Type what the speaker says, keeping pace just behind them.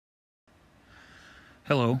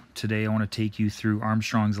Hello, today I want to take you through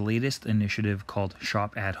Armstrong's latest initiative called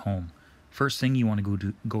Shop at Home. First thing, you want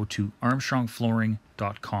to go to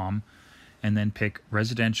armstrongflooring.com and then pick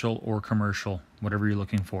residential or commercial, whatever you're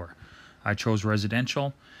looking for. I chose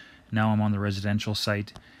residential. Now I'm on the residential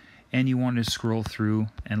site, and you want to scroll through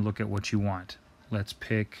and look at what you want. Let's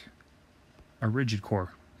pick a rigid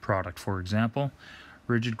core product, for example,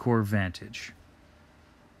 rigid core Vantage.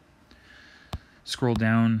 Scroll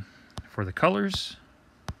down for the colors.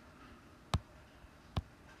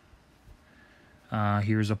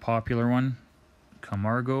 Here's a popular one,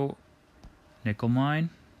 Camargo Nickel Mine.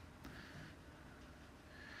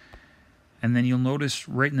 And then you'll notice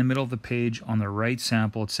right in the middle of the page on the right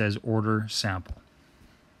sample it says Order Sample.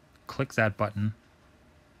 Click that button.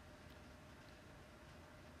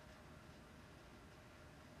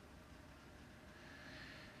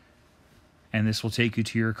 And this will take you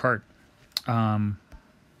to your cart.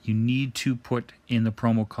 You need to put in the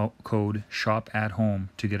promo code Shop at Home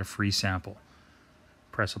to get a free sample.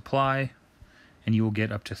 Press apply and you will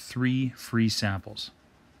get up to 3 free samples.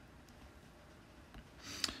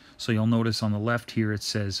 So you'll notice on the left here it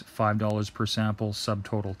says $5 per sample,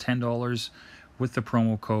 subtotal $10. With the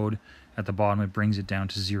promo code at the bottom it brings it down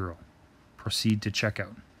to 0. Proceed to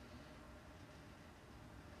checkout.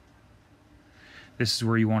 This is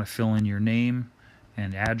where you want to fill in your name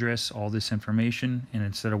and address, all this information, and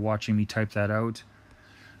instead of watching me type that out,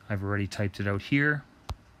 I've already typed it out here.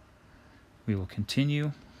 We will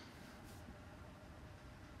continue.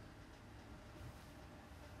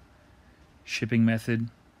 Shipping method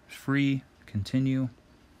free, continue.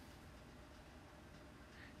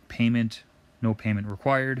 Payment, no payment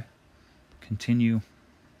required, continue.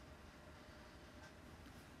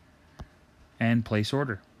 And place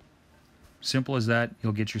order. Simple as that.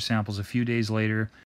 You'll get your samples a few days later